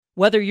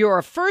Whether you're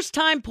a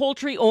first-time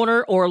poultry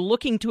owner or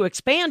looking to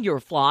expand your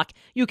flock,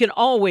 you can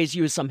always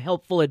use some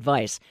helpful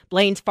advice.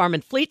 Blaine's Farm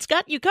and Fleet's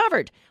got you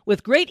covered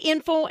with great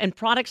info and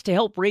products to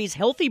help raise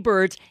healthy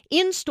birds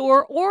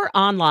in-store or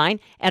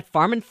online at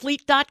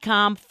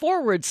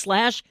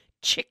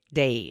farmandfleet.com/chick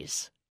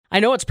days. I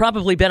know it's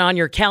probably been on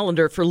your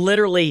calendar for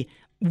literally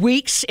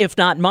weeks, if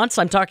not months.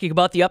 I'm talking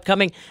about the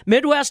upcoming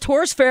Midwest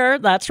Horse Fair.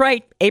 That's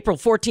right, April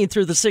 14th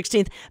through the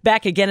 16th,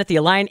 back again at the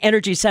Alliant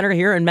Energy Center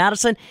here in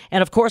Madison.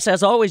 And of course,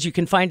 as always, you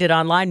can find it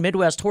online,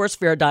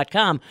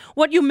 MidwestHorseFair.com.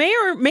 What you may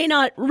or may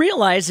not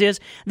realize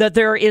is that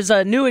there is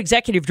a new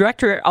executive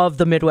director of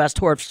the Midwest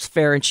Horse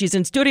Fair, and she's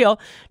in studio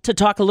to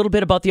talk a little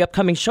bit about the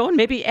upcoming show, and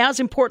maybe as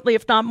importantly,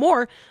 if not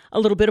more, a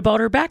little bit about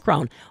her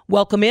background.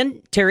 Welcome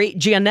in, Terry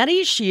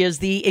Giannetti. She is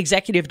the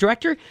executive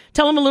director.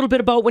 Tell them a little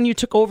bit about when you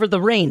took over the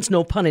reins,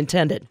 no pun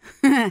intended.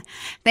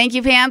 Thank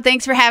you, Pam.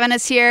 Thanks for having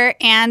us here.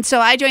 And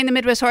so I joined the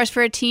Midwest Horse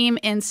Fair team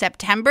in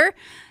September.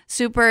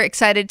 Super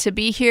excited to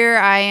be here.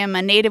 I am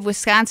a native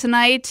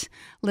Wisconsinite,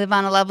 live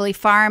on a lovely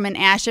farm in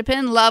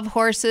Ashippun, love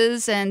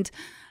horses, and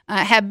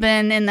have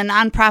been in the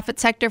nonprofit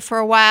sector for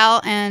a while,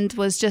 and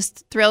was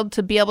just thrilled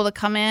to be able to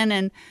come in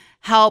and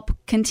help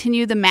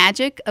continue the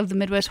magic of the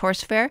Midwest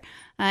Horse Fair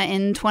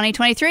in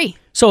 2023.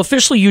 So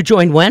officially you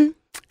joined when?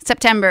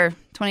 September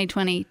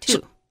 2022.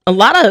 So a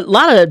lot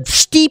of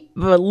steep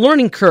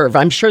learning curve,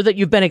 I'm sure, that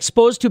you've been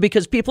exposed to,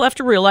 because people have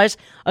to realize,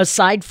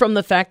 aside from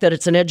the fact that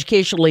it's an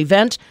educational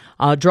event,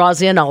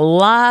 draws in a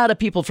lot of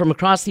people from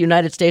across the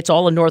United States,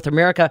 all in North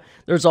America,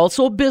 there's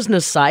also a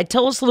business side.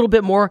 Tell us a little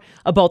bit more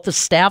about the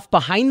staff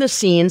behind the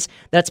scenes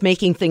that's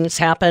making things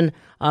happen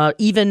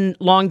even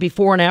long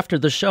before and after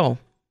the show.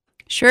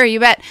 Sure, you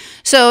bet.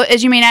 So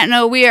as you may not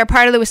know, we are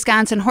part of the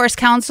Wisconsin Horse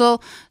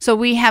Council. So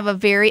we have a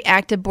very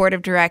active board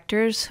of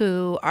directors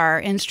who are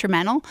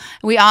instrumental.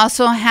 We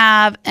also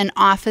have an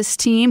office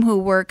team who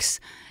works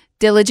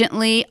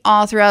diligently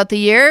all throughout the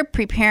year,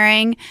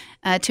 preparing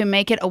to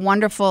make it a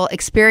wonderful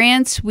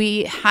experience.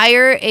 We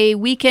hire a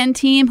weekend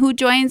team who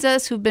joins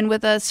us, who've been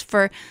with us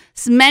for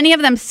many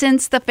of them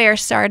since the fair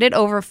started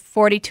over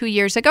 42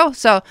 years ago.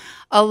 So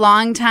a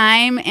long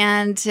time.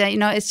 And,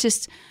 it's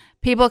just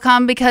people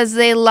come because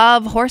they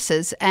love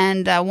horses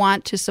and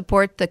want to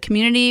support the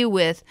community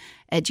with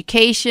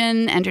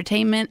education,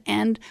 entertainment,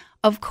 and,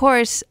 of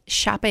course,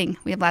 shopping.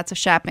 We have lots of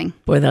shopping.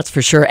 Boy, that's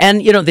for sure.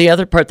 And, the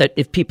other part that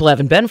if people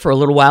haven't been for a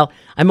little while,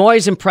 I'm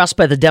always impressed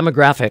by the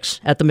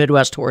demographics at the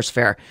Midwest Horse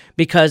Fair,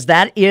 because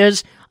that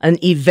is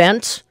an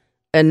event,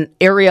 an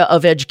area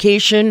of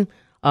education,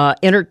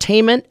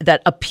 entertainment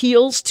that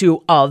appeals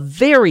to a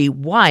very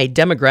wide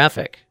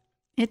demographic.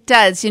 It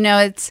does.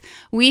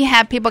 We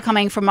have people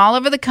coming from all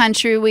over the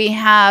country. We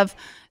have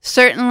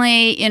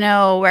certainly,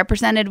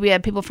 represented. We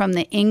have people from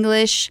the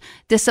English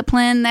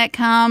discipline that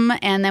come,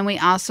 and then we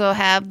also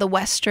have the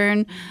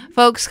Western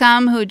folks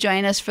come who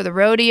join us for the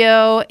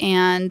rodeo,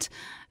 and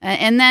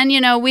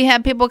then, we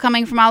have people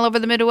coming from all over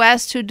the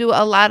Midwest who do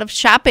a lot of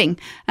shopping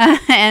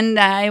and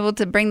able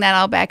to bring that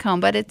all back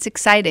home. But it's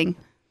exciting.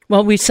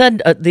 Well, we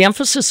said the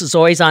emphasis is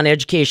always on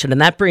education,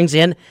 and that brings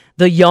in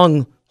the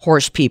young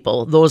horse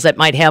people, those that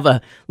might have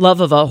a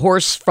love of a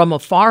horse from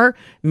afar.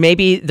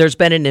 Maybe there's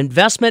been an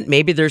investment.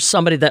 Maybe there's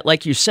somebody that,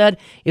 like you said,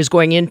 is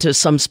going into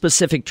some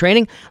specific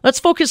training. Let's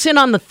focus in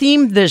on the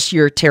theme this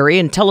year, Terry,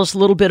 and tell us a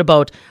little bit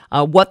about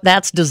what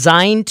that's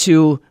designed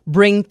to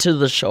bring to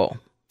the show.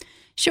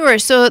 Sure.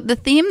 So the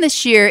theme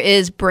this year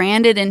is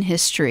Branded in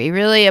History,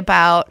 really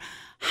about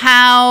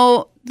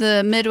how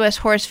the Midwest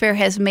Horse Fair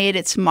has made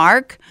its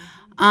mark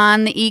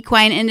on the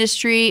equine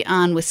industry,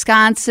 on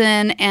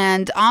Wisconsin,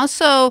 and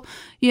also,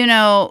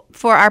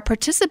 for our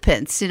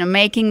participants,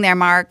 making their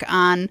mark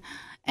on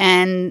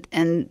and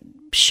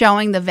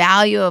showing the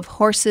value of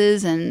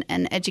horses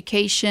and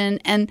education,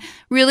 and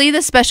really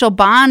the special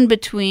bond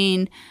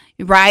between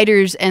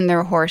riders and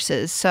their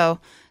horses. So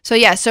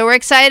we're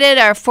excited,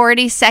 our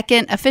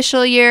 42nd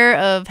official year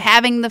of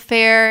having the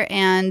fair,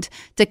 and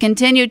to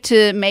continue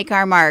to make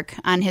our mark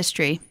on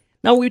history.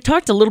 Now, we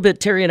talked a little bit,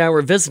 Terry and I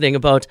were visiting,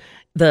 about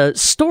the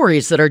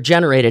stories that are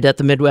generated at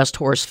the Midwest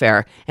Horse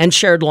Fair and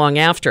shared long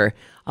after.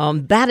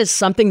 That is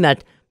something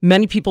that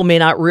many people may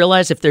not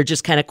realize if they're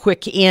just kind of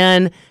quick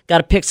in, got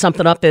to pick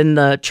something up in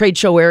the trade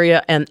show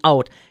area and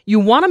out. You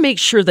want to make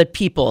sure that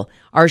people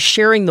are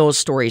sharing those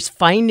stories,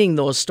 finding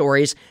those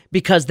stories,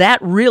 because that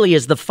really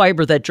is the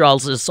fiber that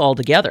draws us all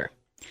together.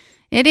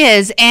 It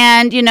is.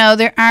 And,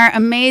 there are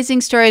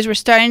amazing stories. We're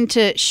starting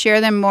to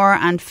share them more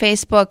on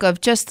Facebook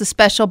of just the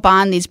special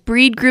bond. These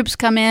breed groups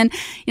come in.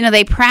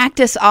 They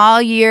practice all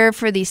year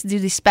do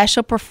these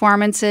special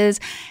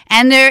performances.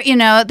 And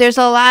there's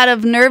a lot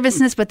of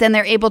nervousness, but then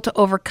they're able to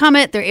overcome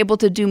it. They're able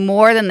to do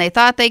more than they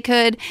thought they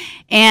could.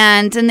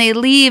 And they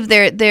leave.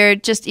 They're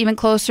just even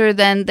closer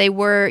than they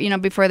were,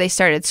 before they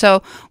started.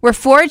 So we're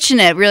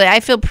fortunate, really. I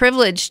feel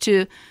privileged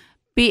to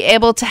be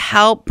able to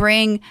help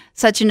bring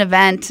such an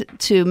event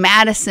to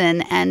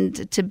Madison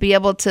and to be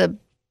able to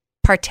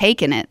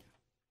partake in it.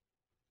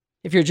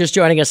 If you're just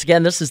joining us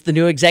again, this is the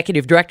new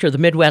executive director of the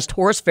Midwest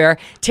Horse Fair,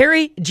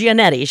 Terry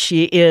Giannetti.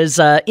 She is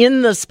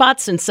in the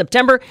spots in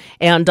September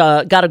and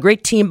got a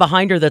great team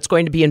behind her that's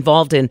going to be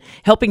involved in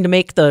helping to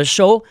make the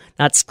show.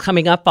 That's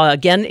coming up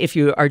again, if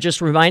you are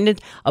just reminded,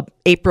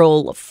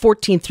 April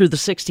 14th through the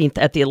 16th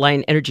at the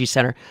Alliant Energy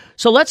Center.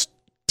 So let's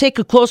take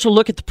a closer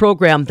look at the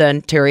program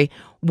then, Terry.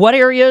 What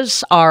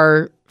areas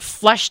are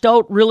fleshed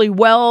out really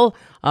well,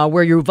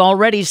 where you've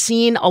already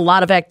seen a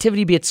lot of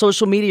activity, be it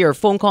social media or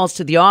phone calls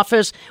to the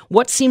office?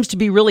 What seems to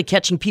be really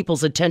catching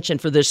people's attention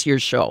for this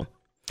year's show?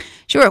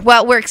 Sure.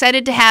 Well, we're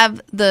excited to have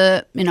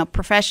the,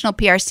 professional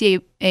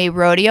PRCA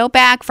rodeo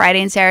back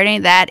Friday and Saturday.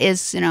 That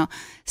is,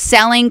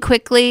 selling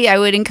quickly. I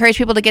would encourage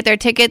people to get their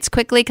tickets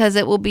quickly because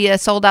it will be a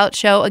sold out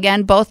show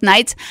again, both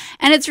nights.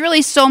 And it's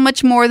really so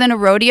much more than a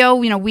rodeo.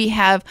 We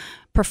have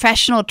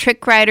professional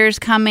trick riders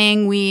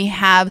coming. We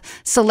have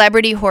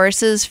celebrity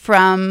horses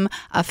from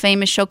a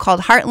famous show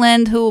called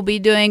Heartland who will be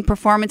doing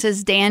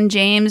performances. Dan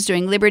James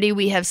doing Liberty.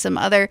 We have some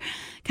other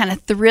kind of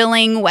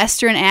thrilling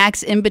Western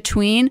acts in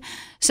between.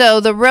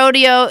 So the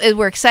rodeo,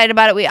 we're excited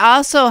about it. We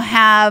also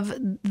have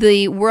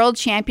the World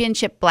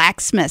Championship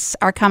Blacksmiths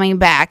are coming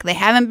back. They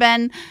haven't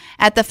been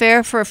at the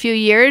fair for a few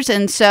years,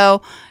 and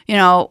so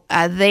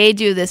they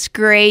do this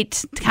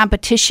great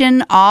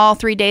competition all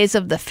 3 days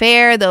of the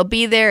fair. They'll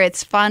be there.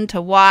 It's fun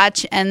to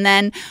watch. And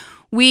then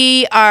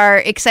we are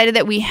excited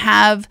that we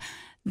have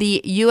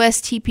the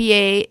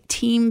USTPA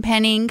team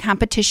penning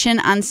competition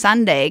on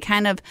Sunday.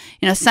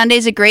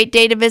 Sunday's a great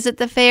day to visit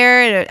the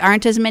fair. There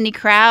aren't as many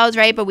crowds,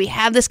 right? But we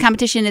have this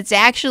competition. It's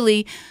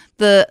actually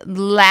the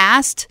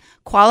last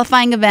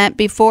qualifying event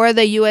before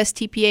the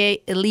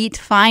USTPA Elite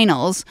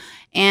Finals.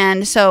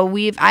 And so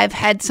I've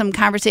had some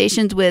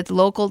conversations with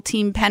local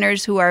team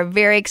penners who are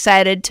very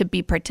excited to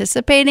be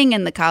participating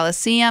in the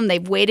Coliseum.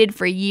 They've waited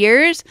for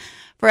years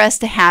for us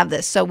to have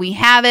this. So we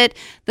have it.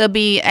 There'll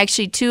be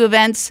actually 2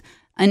 events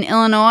in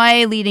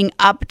Illinois leading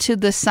up to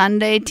the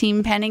Sunday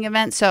team penning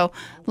event. So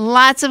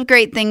lots of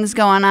great things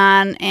going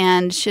on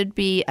and should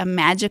be a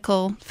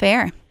magical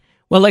fair.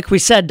 Well, like we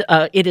said,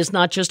 it is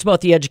not just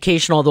about the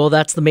education, although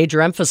that's the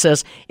major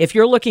emphasis. If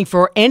you're looking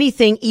for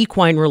anything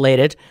equine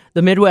related,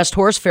 the Midwest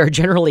Horse Fair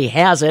generally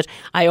has it.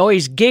 I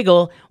always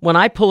giggle when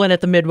I pull in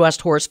at the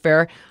Midwest Horse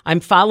Fair. I'm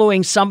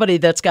following somebody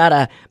that's got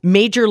a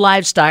major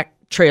livestock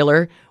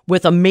trailer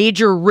with a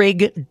major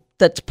rig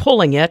that's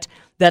pulling it,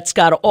 that's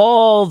got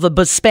all the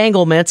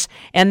bespanglements,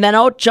 and then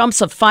out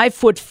jumps a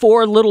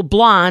 5'4" little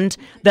blonde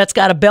that's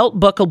got a belt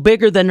buckle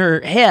bigger than her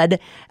head.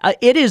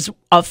 It is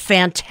a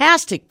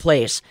fantastic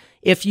place.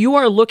 If you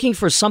are looking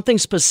for something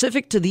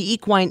specific to the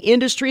equine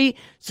industry,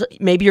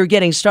 maybe you're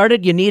getting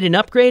started, you need an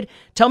upgrade,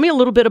 tell me a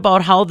little bit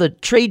about how the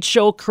trade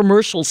show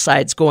commercial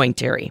side's going,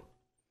 Terry.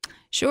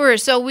 Sure.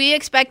 So we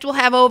expect we'll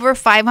have over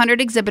 500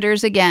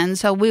 exhibitors again.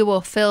 So we will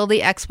fill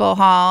the expo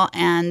hall,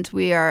 and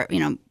we are,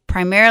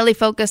 primarily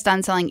focused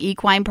on selling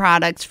equine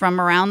products from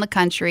around the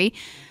country,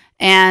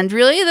 and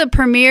really the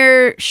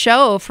premier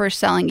show for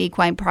selling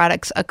equine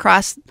products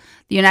across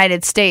the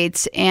United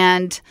States.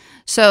 And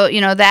so,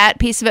 that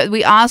piece of it.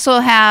 We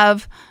also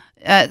have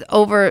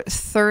over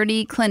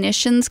 30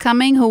 clinicians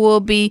coming who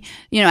will be,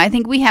 I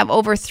think we have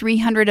over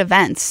 300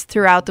 events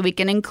throughout the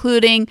weekend,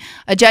 including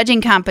a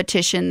judging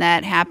competition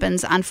that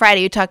happens on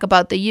Friday. You talk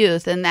about the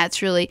youth, and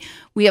that's really,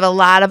 we have a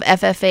lot of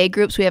FFA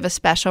groups. We have a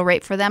special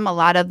rate for them. A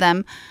lot of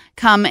them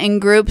come in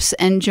groups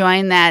and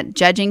join that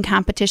judging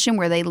competition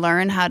where they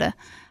learn how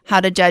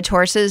to judge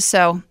horses.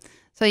 So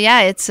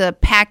yeah, it's a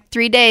packed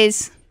 3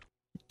 days.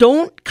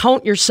 Don't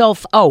count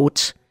yourself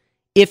out.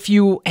 If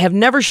you have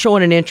never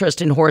shown an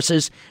interest in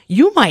horses,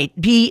 you might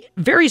be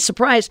very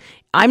surprised.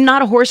 I'm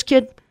not a horse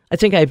kid. I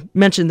think I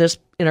mentioned this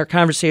in our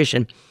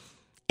conversation.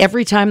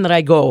 Every time that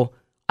I go,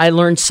 I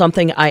learned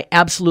something I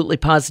absolutely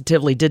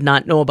positively did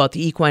not know about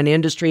the equine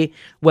industry,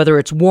 whether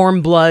it's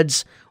warm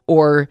bloods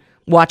or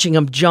watching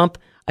them jump.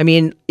 I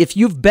mean, if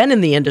you've been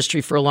in the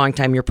industry for a long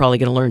time, you're probably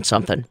going to learn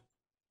something.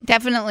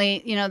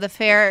 Definitely. The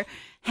fair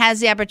has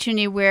the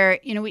opportunity where,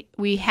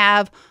 we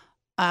have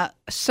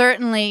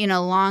certainly,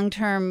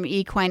 long-term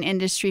equine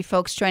industry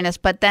folks join us,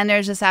 but then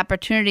there's this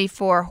opportunity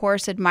for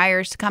horse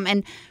admirers to come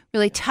and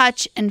really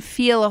touch and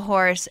feel a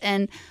horse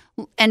and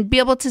be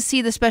able to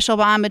see the special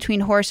bond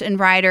between horse and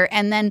rider,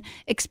 and then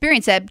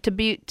experience that to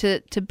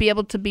be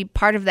able to be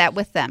part of that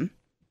with them.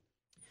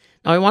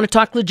 Now I want to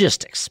talk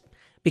logistics,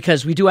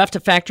 because we do have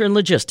to factor in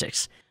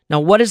logistics. Now,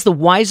 what is the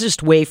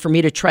wisest way for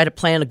me to try to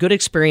plan a good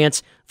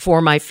experience for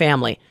my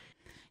family?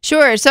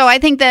 Sure. So I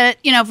think that,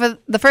 for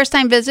the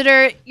first-time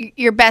visitor,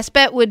 your best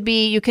bet would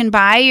be you can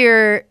buy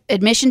your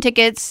admission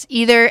tickets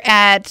either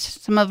at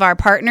some of our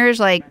partners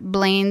like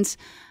Blaine's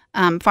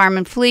Farm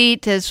and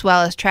Fleet, as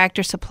well as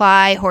Tractor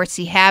Supply,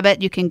 Horsey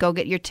Habit. You can go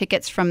get your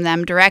tickets from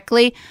them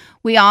directly.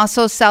 We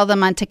also sell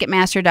them on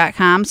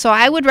Ticketmaster.com. So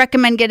I would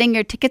recommend getting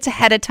your tickets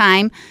ahead of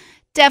time.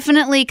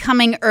 Definitely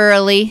coming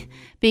early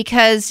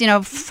because,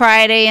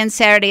 Friday and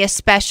Saturday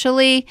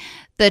especially,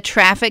 the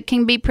traffic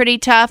can be pretty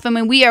tough. I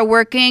mean, we are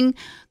working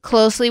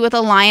closely with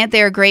Alliant.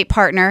 They're a great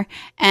partner,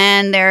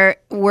 and they're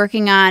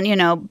working on,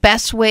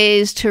 best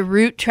ways to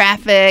route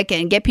traffic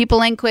and get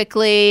people in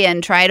quickly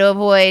and try to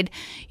avoid,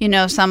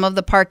 some of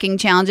the parking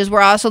challenges.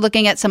 We're also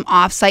looking at some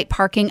off-site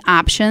parking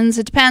options.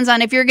 It depends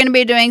on if you're going to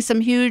be doing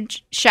some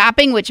huge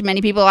shopping, which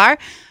many people are.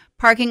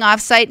 Parking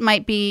off-site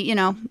might be,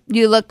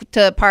 you look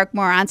to park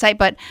more on-site.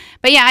 But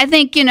yeah, I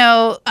think,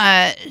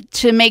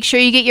 to make sure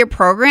you get your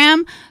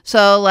program.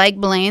 So like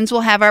Blaine's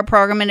will have our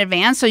program in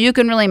advance, so you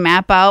can really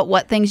map out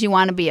what things you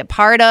want to be a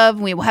part of.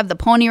 We will have the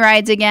pony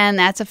rides again.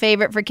 That's a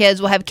favorite for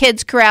kids. We'll have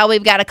Kids Corral.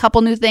 We've got a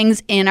couple new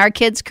things in our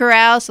Kids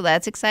Corral, so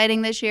that's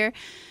exciting this year.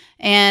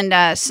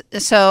 And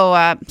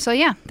so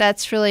yeah,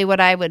 that's really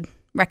what I would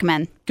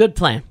recommend. Good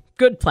plan.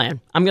 Good plan.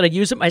 I'm going to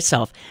use it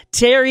myself.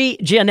 Terry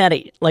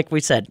Giannetti, like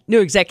we said,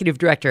 new executive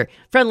director,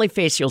 friendly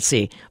face you'll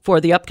see for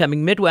the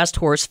upcoming Midwest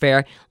Horse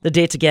Fair. The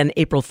date's again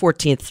April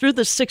 14th through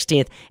the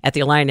 16th at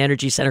the Alliant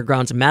Energy Center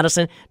grounds in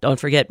Madison. Don't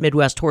forget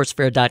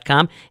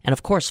MidwestHorseFair.com, and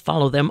of course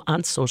follow them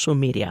on social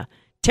media.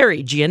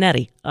 Terry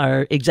Giannetti,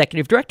 our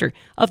executive director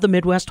of the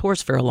Midwest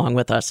Horse Fair, along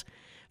with us.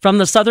 From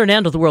the southern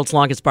end of the world's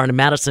longest barn in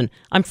Madison,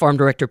 I'm Farm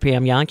Director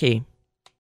Pam Yankee.